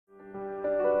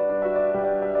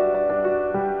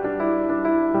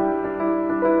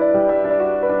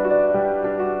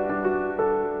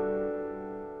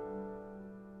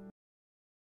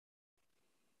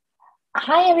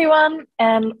Hi, everyone,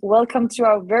 and welcome to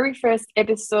our very first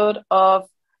episode of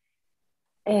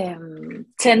 10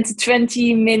 to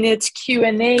 20 minutes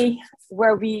Q&A,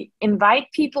 where we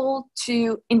invite people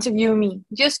to interview me,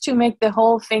 just to make the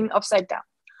whole thing upside down.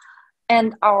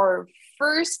 And our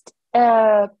first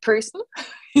person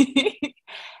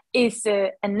is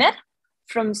Anette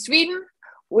from Sweden,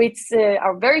 which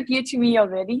are very dear to me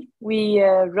already. We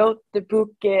wrote the book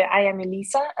I Am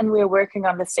Elisa, and we're working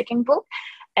on the second book.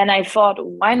 And I thought,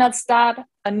 why not start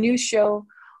a new show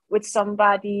with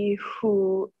somebody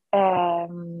who are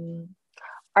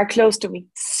close to me.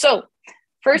 So,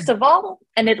 first of all,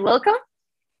 Annette, welcome.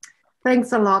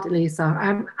 Thanks a lot,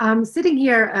 Elisa. I'm sitting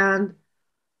here and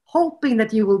hoping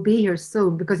that you will be here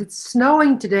soon because it's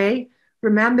snowing today.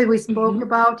 Remember, we spoke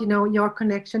about, your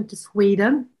connection to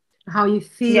Sweden, how you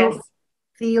feel,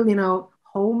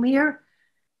 home here.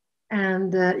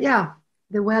 And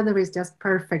the weather is just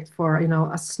perfect for,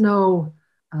 a snow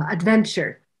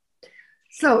adventure.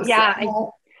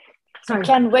 I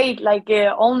can't wait.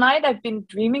 All night I've been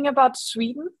dreaming about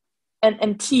Sweden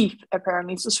and teeth,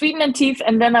 apparently. So Sweden and teeth.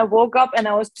 And then I woke up and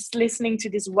I was just listening to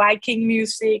this Viking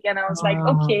music. And I was like,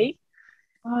 okay.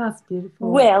 Oh, that's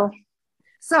beautiful. Well.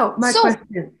 So my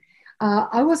question,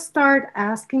 I will start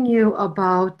asking you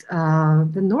about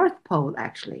the North Pole,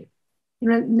 actually.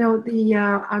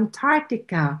 The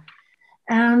Antarctica.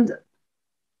 And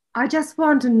I just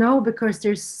want to know, because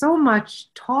there's so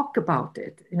much talk about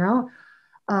it,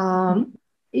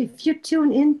 if you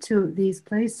tune into these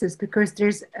places, because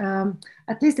there's,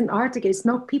 at least in Arctic, it's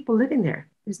no people living there.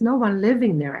 There's no one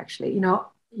living there, actually,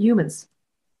 humans.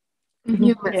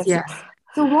 Humans, yes.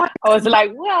 So what? I was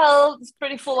like, well, it's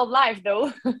pretty full of life,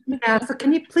 though. Yeah, so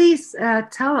can you please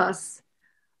tell us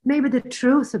maybe the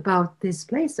truth about these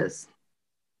places?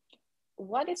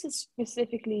 What is it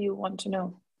specifically you want to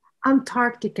know?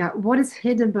 Antarctica. What is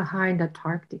hidden behind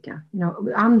Antarctica?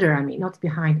 Under, not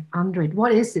behind, under it.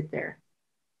 What is it there?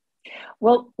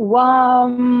 Well,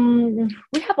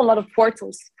 we have a lot of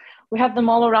portals. We have them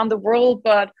all around the world,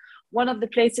 but one of the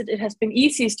places it has been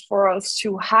easiest for us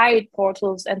to hide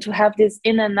portals and to have this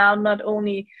in and out, not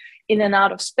only in and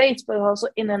out of space, but also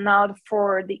in and out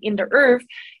for the inner earth,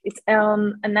 is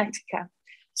Antarctica.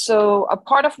 So a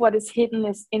part of what is hidden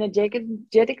is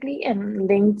energetically and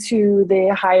linked to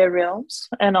the higher realms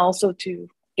and also to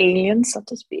aliens, so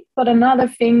to speak. But another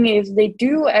thing is they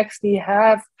do actually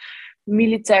have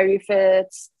military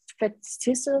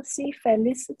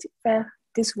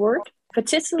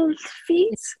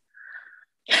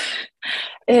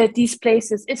these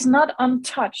places. It's not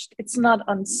untouched, it's not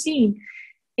unseen,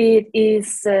 it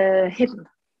is hidden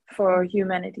for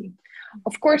humanity.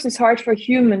 Of course, it's hard for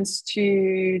humans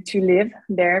to live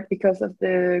there because of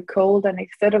the cold and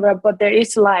etc. But there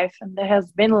is life, and there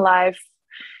has been life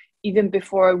even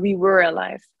before we were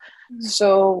alive.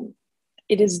 So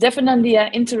it is definitely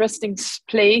an interesting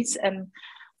place, and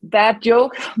bad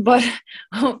joke, but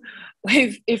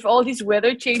if all these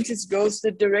weather changes goes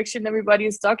the direction everybody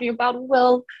is talking about,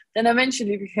 well, then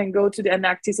eventually we can go to the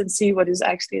Antarctic and see what is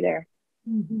actually there.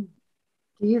 Mm-hmm.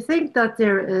 Do you think that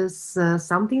there is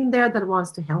something there that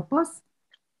wants to help us?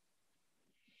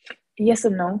 Yes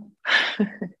and no.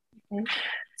 Okay.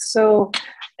 So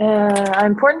an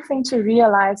important thing to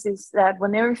realize is that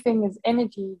when everything is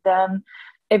energy, then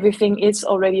everything is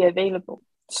already available.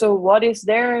 So what is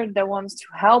there that wants to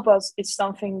help us is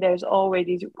something that's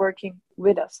already working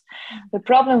with us. The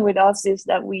problem with us is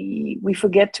that we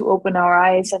forget to open our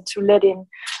eyes and to let in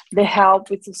the help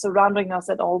which is surrounding us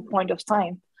at all point of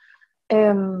time.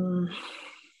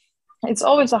 It's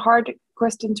always a hard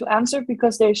question to answer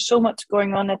because there's so much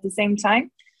going on at the same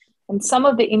time. And some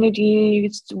of the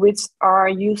energies which are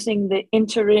using the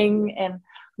entering and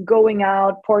going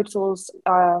out portals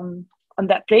on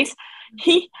that place,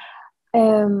 he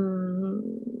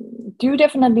do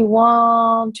definitely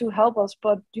want to help us,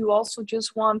 but do also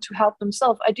just want to help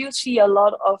themselves. I do see a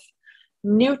lot of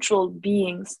neutral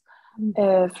beings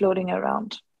floating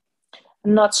around.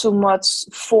 Not so much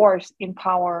force in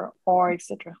power or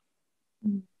etc.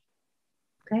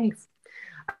 Thanks.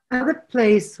 Another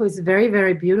place was very,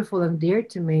 very beautiful and dear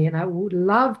to me, and I would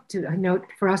love to,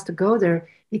 for us to go there.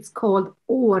 It's called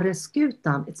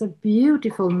Åreskutan. It's a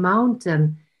beautiful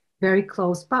mountain very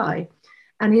close by,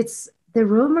 and the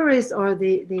rumor is, or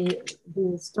the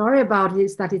story about it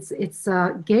is that it's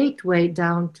a gateway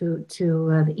down to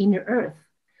the inner earth.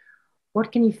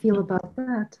 What can you feel about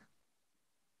that?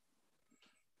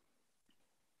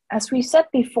 As we said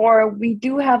before, we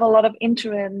do have a lot of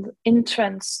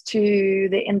entrance to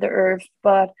the inner earth,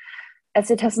 but as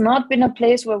it has not been a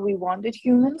place where we wanted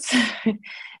humans,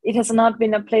 it has not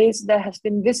been a place that has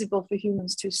been visible for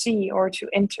humans to see or to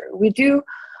enter.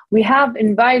 We have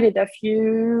invited a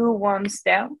few ones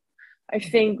down. I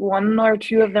think one or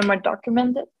two of them are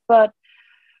documented, but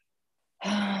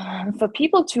for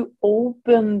people to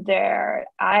open their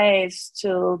eyes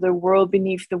to the world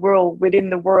beneath the world, within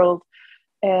the world,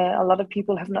 a lot of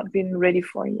people have not been ready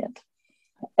for yet.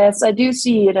 As I do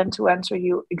see it, and to answer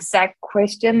your exact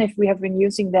question, if we have been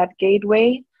using that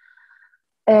gateway,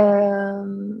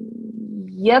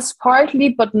 yes, partly,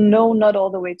 but no, not all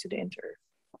the way to the interior,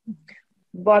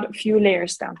 but a few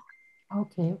layers down.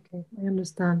 Okay, I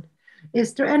understand.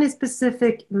 Is there any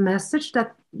specific message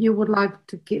that you would like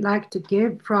to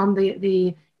give from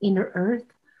the inner earth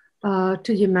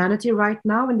to humanity right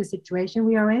now in the situation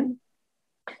we are in?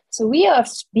 So we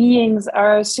as beings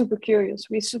are super curious.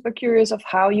 We're super curious of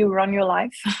how you run your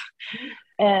life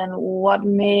and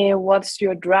what's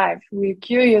your drive. We're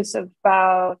curious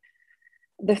about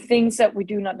the things that we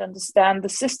do not understand. The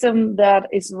system that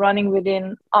is running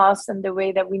within us and the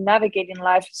way that we navigate in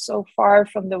life is so far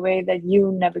from the way that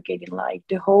you navigate in life.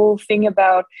 The whole thing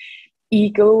about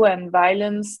ego and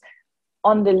violence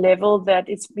on the level that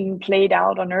it's being played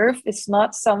out on Earth is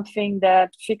not something that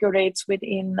figurates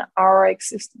within our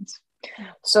existence.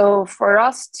 So for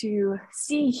us to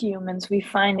see humans, we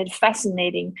find it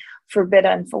fascinating, for better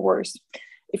and for worse.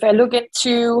 If I look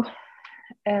into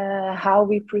how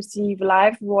we perceive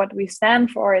life, what we stand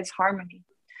for is harmony.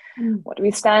 What we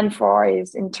stand for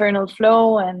is internal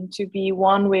flow and to be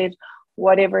one with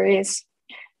whatever is.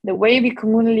 The way we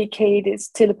communicate is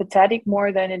telepathic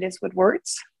more than it is with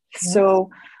words. Yes. So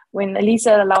when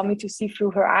Elisa allowed me to see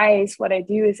through her eyes, what I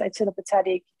do is I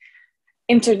telepathic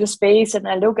into the space and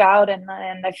I look out and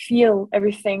I feel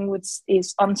everything which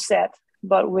is unsaid,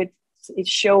 but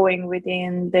it's showing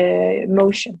within the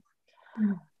emotion.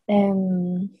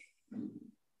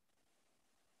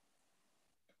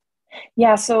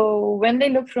 Yeah, so when they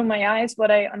look through my eyes,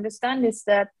 what I understand is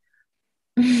that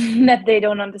that they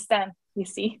don't understand, you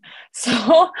see.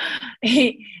 So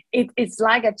it's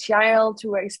like a child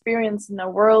who are experiencing a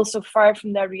world so far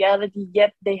from their reality,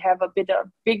 yet they have a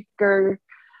bigger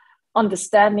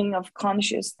understanding of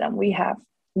conscious than we have.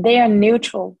 They are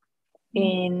neutral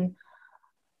in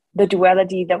the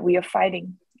duality that we are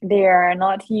fighting. They are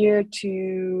not here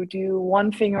to do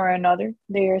one thing or another.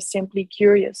 They are simply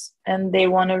curious and they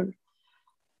want to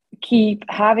keep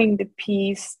having the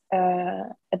peace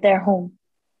at their home.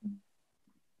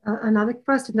 Another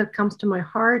question that comes to my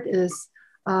heart is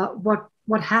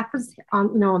what happens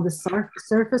on the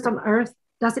surface on Earth?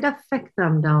 Does it affect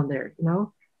them down there?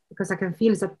 Because I can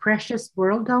feel it's a precious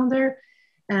world down there,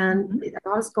 and a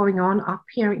lot is going on up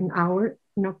here in our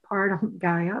part of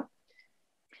Gaia.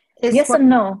 Yes and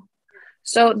no.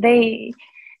 So they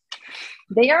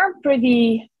are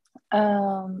pretty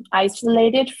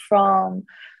isolated from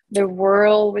the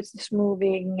world which is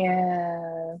moving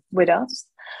with us.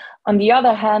 On the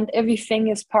other hand, everything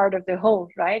is part of the whole,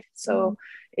 right? So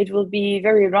it will be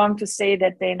very wrong to say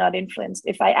that they're not influenced.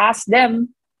 If I ask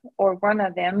them, or one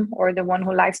of them, or the one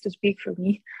who likes to speak for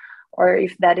me, or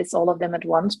if that is all of them at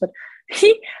once, but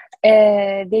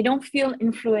they don't feel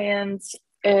influenced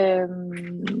to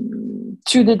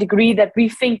the degree that we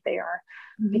think they are,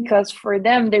 because for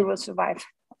them they will survive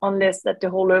unless that the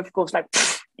whole earth goes like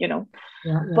Yeah.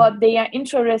 But they are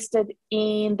interested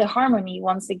in the harmony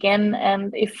once again,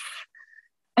 and if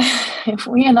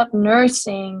we are not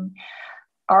nursing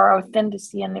our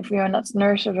authenticity and if we are not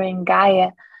nurturing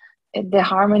Gaia, the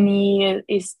harmony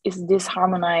is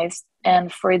disharmonized,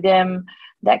 and for them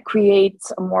that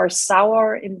creates a more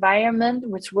sour environment,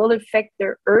 which will affect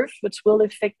their earth, which will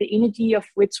affect the energy of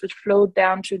which would flow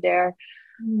down to their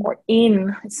or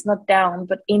in, it's not down,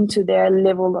 but into their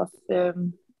level of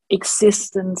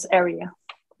existence area.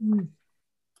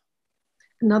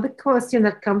 Another question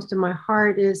that comes to my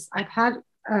heart is I've had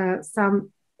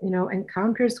some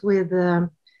encounters with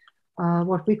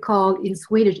what we call in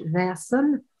Swedish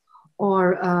väsen, or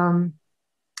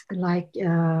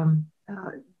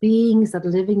beings that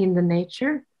are living in the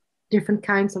nature, different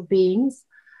kinds of beings.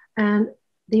 And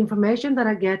the information that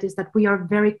I get is that they are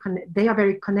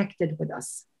very connected with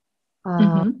us.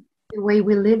 The way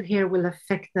we live here will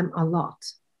affect them a lot.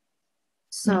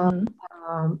 So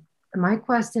my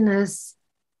question is,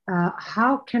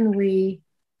 how can we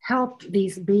help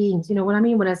these beings? You know what I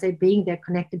mean when I say being? They're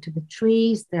connected to the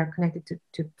trees, they're connected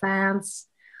to plants.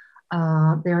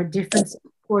 There are different,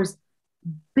 of course,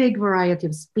 big variety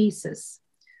of species.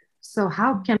 So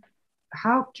how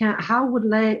would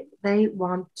they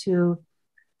want to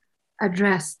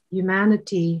address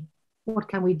humanity? What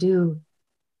can we do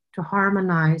to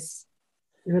harmonize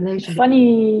relation.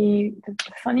 The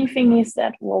funny thing is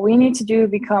that what we need to do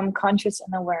become conscious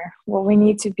and aware. What we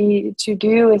need to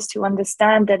do is to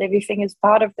understand that everything is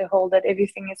part of the whole, that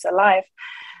everything is alive,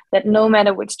 that no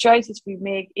matter which choices we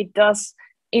make, it does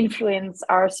influence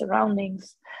our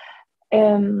surroundings.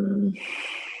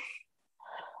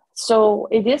 So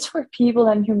it is for people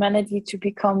and humanity to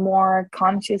become more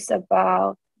conscious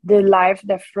about the life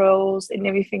that flows and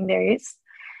everything there is,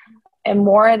 and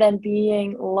more than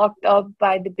being locked up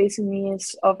by the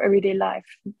busyness of everyday life.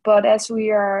 But as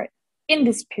we are in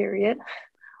this period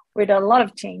with a lot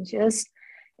of changes,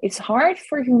 it's hard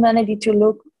for humanity to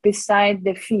look beside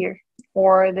the fear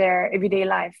or their everyday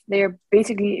life. They're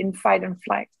basically in fight and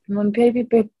flight.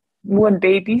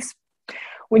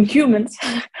 When humans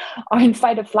are in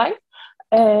fight or flight,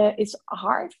 it's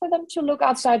hard for them to look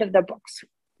outside of their box.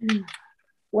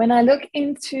 When I look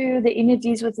into the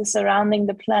energies with the surrounding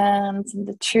the plants and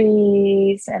the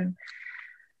trees, and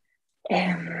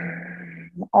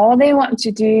all they want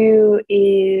to do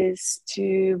is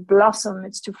to blossom,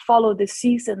 it's to follow the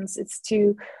seasons, it's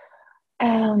to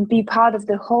be part of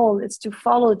the whole, it's to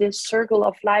follow this circle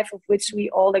of life of which we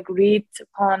all agreed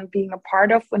upon being a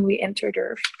part of when we entered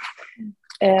Earth.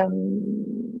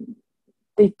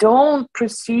 They don't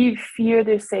perceive fear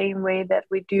the same way that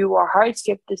we do, or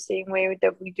hardship the same way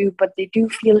that we do, but they do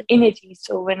feel energy.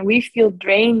 So when we feel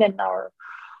drained and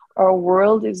our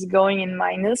world is going in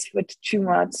minus with too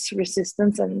much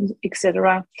resistance and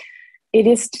etc., it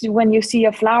is when you see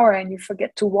a flower and you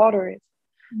forget to water it.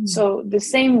 So the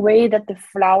same way that the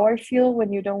flower feels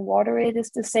when you don't water it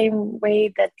is the same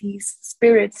way that these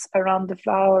spirits around the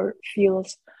flower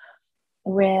feels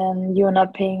when you're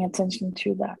not paying attention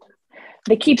to that.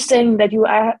 They keep saying that you're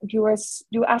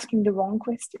asking the wrong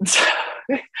questions.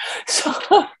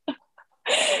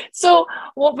 So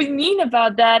what we mean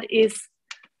about that is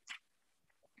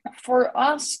for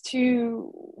us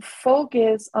to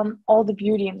focus on all the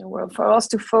beauty in the world, for us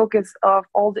to focus on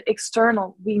all the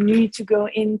external, we need to go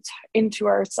into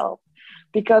ourselves,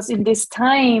 because in this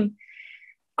time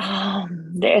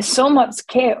there's so much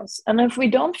chaos, and if we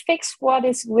don't fix what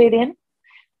is within,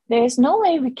 there is no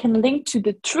way we can link to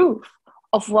the truth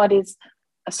of what is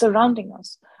surrounding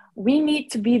us. We need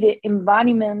to be the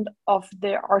embodiment of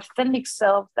the authentic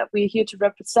self that we're here to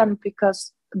represent,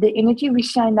 because the energy we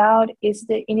shine out is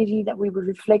the energy that we will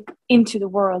reflect into the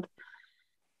world.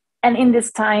 And in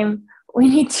this time, we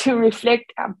need to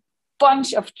reflect a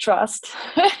bunch of trust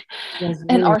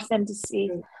and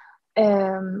authenticity.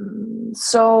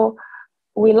 So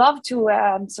we love to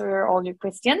answer all your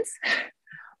questions,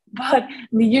 but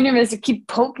the universe will keep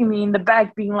poking me in the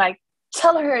back, being like,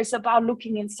 tell her it's about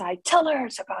looking inside. Tell her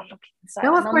it's about looking inside.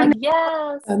 And I'm like,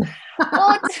 yes.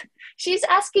 What? She's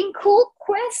asking cool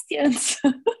questions.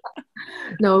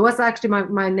 No, it was actually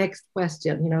my next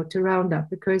question, to round up,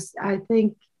 because I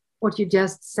think what you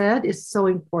just said is so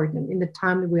important in the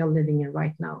time that we are living in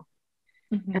right now.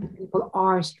 And people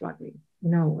are struggling. You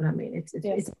know what I mean? It's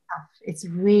tough. It's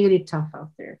really tough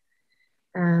out there.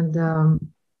 And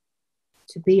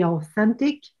to be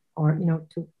authentic, or,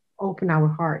 to open our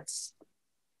hearts,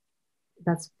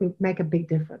 will make a big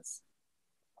difference.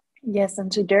 Yes,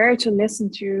 and to dare to listen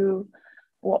to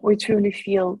what we truly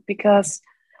feel, because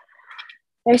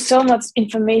there's so much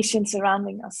information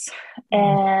surrounding us,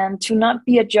 and to not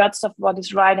be a judge of what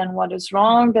is right and what is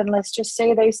wrong, then let's just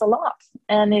say there's a lot,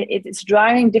 and it's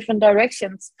driving different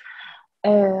directions,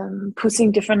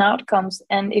 pushing different outcomes.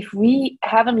 And if we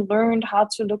haven't learned how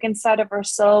to look inside of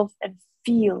ourselves and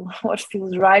feel what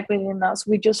feels right within us,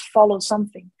 we just follow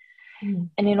something.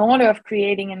 And in order of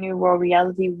creating a new world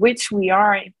reality, which we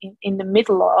are in the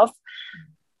middle of,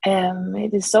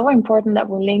 it is so important that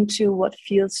we link to what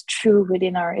feels true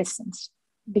within our essence,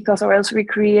 because or else we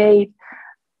create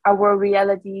a world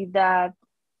reality that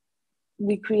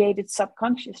we created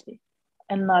subconsciously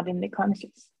and not in the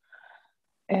conscious.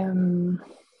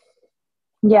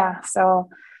 So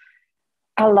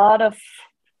a lot of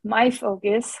my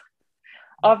focus,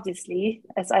 obviously,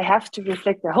 as I have to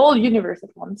reflect the whole universe at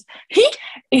once,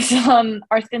 is on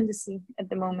authenticity at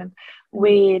the moment,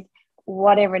 with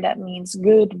whatever that means,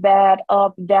 good, bad,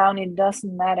 up, down, it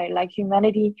doesn't matter. Like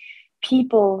humanity,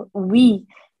 people, we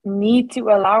need to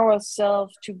allow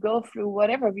ourselves to go through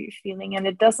whatever we're feeling, and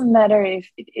it doesn't matter if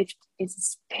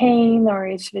it's pain, or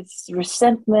if it's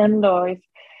resentment, or if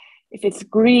it's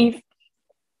grief.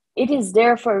 It is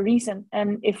there for a reason,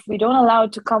 and if we don't allow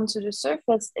it to come to the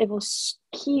surface, it will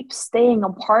keep staying a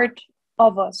part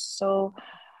of us. So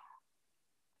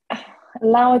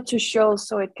allow it to show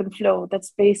so it can flow.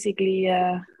 That's basically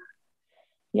It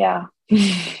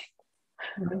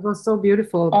was so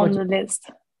beautiful on the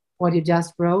list. what you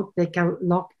just wrote. They can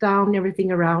lock down everything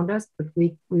around us, but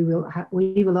we will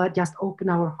just open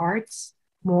our hearts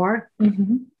more.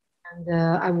 Mm-hmm. And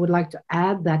I would like to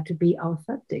add that to be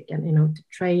authentic and, to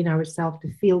train ourselves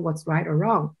to feel what's right or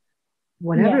wrong,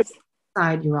 whatever Yes.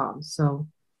 side you're on. So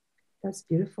that's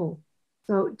beautiful.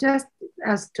 So just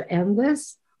as to end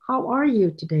this, how are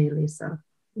you today, Lisa?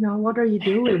 What are you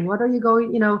doing? What are you going,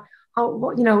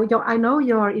 I know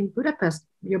you're in Budapest.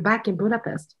 You're back in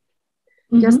Budapest.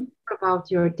 Just Mm-hmm. talk about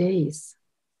your days.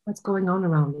 What's going on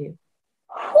around you?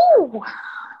 Whew.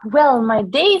 Well, my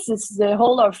days is the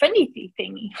whole affinity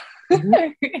thingy.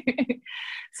 Mhm.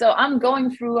 So I'm going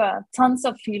through tons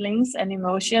of feelings and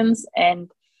emotions,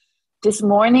 and this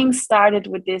morning started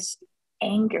with this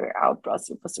anger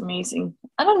outburst. It was amazing.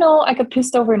 I don't know, I got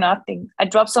pissed over nothing. I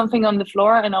dropped something on the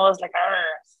floor and I was like,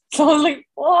 "Arr." So I was like,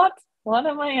 what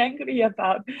am I angry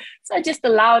about? So I just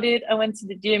allowed it. I went to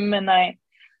the gym and I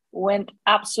went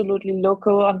absolutely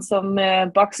loco on some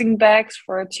boxing bags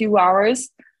for 2 hours.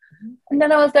 And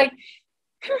then I was like,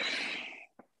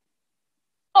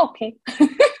 okay.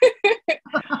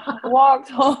 Walked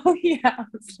home. Yeah, I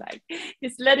was like,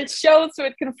 just let it show so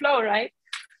it can flow, right?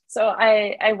 So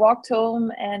I walked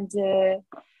home and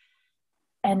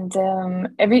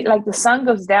every like the sun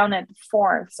goes down at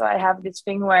 4, so I have this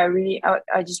thing where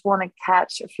I just want to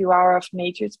catch a few hours of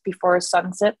nature before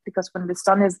sunset, because when the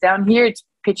sun is down here it's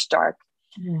pitch dark.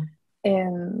 Yeah.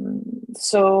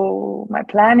 So my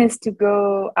plan is to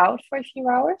go out for a few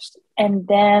hours, and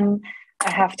then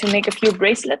I have to make a few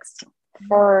bracelets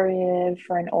for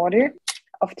an order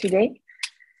of today.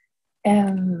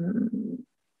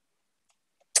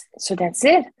 So that's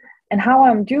it. And how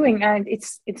I'm doing, and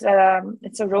it's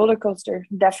a roller coaster,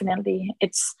 definitely.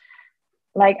 It's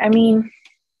like, I mean,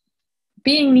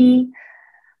 being me,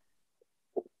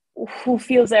 who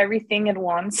feels everything at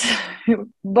once,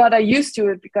 but I used to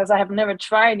it because I have never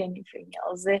tried anything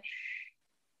else. It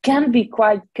can be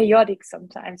quite chaotic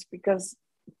sometimes because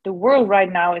the world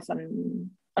right now is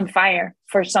on fire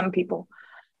for some people,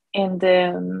 and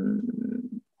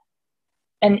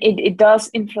it does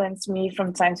influence me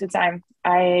from time to time.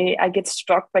 I get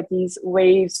struck by these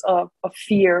waves of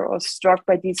fear, or struck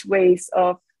by these waves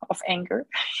of anger.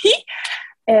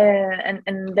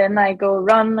 And then I go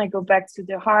back to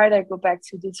the heart, I go back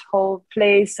to this whole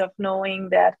place of knowing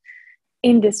that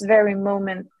in this very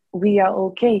moment we are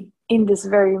okay. In this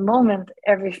very moment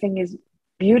everything is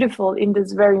beautiful. In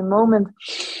this very moment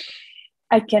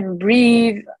I can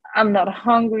breathe, I'm not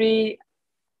hungry,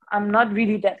 I'm not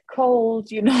really that cold,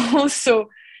 So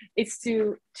it's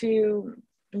to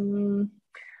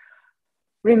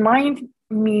remind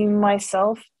me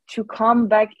myself to come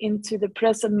back into the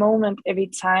present moment every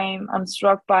time I'm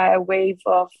struck by a wave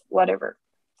of whatever.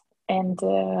 And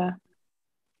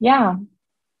yeah,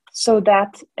 so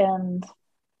that, and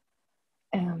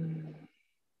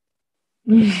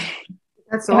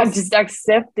That's I'm awesome. just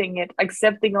accepting it,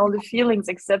 accepting all the feelings,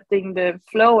 accepting the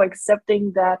flow,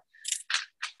 accepting that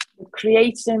the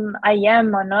creation I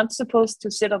am are not supposed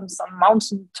to sit on some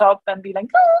mountain top and be like,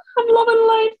 oh, I'm love and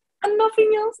light and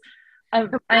nothing else. I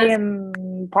That's,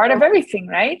 am part of everything,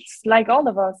 right? Like all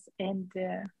of us. And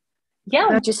yeah,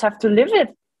 we that, just have to live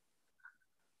it.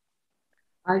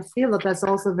 I feel that that's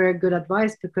also very good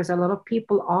advice, because a lot of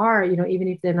people are, even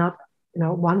if they're not,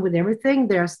 one with everything,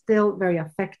 they're still very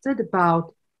affected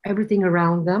about everything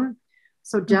around them.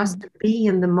 So just Mm-hmm. to be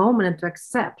in the moment and to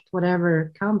accept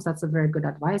whatever comes, that's a very good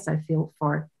advice, I feel,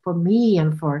 for me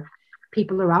and for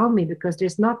people around me, because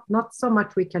there's not so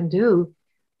much we can do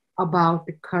about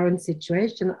the current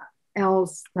situation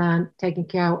else than taking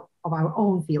care of our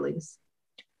own feelings.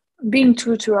 Being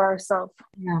true to ourselves.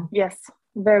 Yeah. Yes,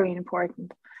 very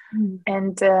important. Mm.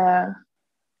 And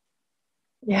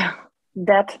yeah,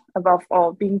 that above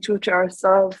all, being true to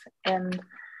ourselves, and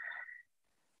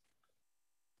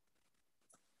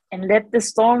let the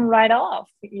storm ride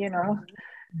off.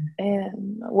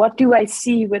 And what do I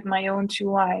see with my own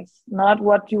two eyes? Not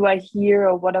what do I hear,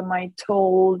 or what am I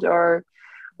told, or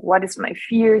what is my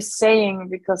fear saying,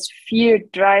 because fear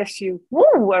drives you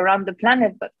around the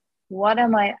planet. But what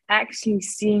am I actually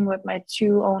seeing with my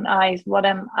two own eyes? What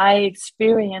am I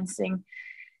experiencing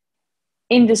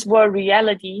in this world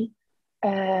reality,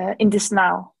 in this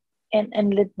now?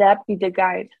 And let that be the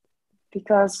guide,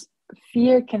 because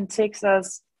fear can take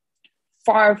us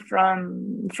far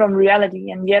from reality,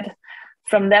 and yet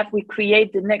from that we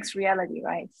create the next reality,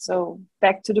 right? So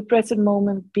back to the present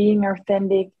moment, being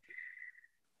authentic,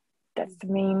 that's the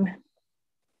main.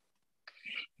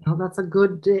 Well, that's a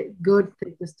good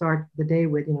thing to start the day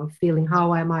with, feeling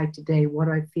how am I today? What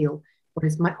do I feel? What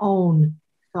is my own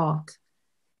thought?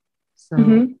 So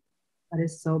Mm-hmm. That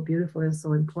is so beautiful and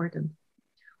so important.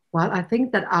 Well, I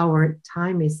think that our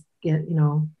time is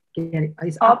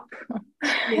is up. Up.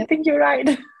 I think you're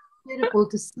right. Beautiful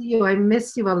to see you. I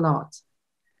miss you a lot.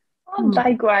 Oh,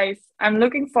 likewise. I'm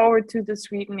looking forward to the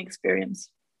Sweden experience.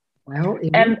 Well,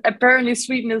 and apparently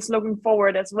Sweden is looking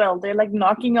forward as well. They're like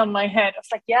knocking on my head. I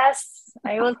was like, yes,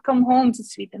 I will come home to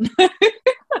Sweden.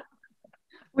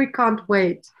 we can't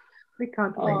wait. We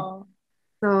can't wait.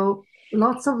 So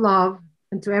lots of love.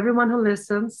 And to everyone who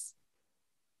listens,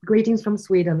 greetings from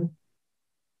Sweden.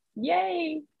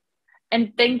 Yay.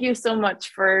 And thank you so much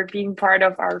for being part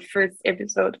of our first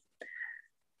episode.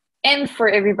 And for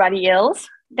everybody else,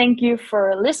 thank you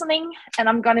for listening. And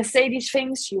I'm going to say these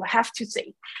things you have to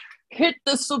say. Hit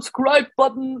the subscribe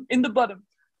button in the bottom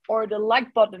or the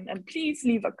like button, and please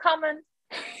leave a comment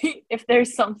if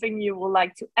there's something you would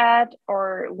like to add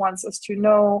or wants us to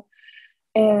know.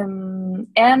 And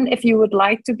if you would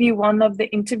like to be one of the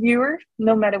interviewers,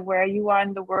 no matter where you are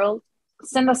in the world,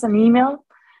 send us an email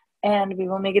and we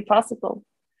will make it possible.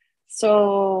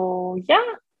 So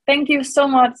yeah, thank you so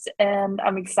much. And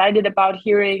I'm excited about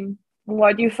hearing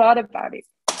what you thought about it.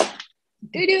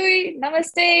 Doo-doo,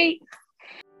 namaste.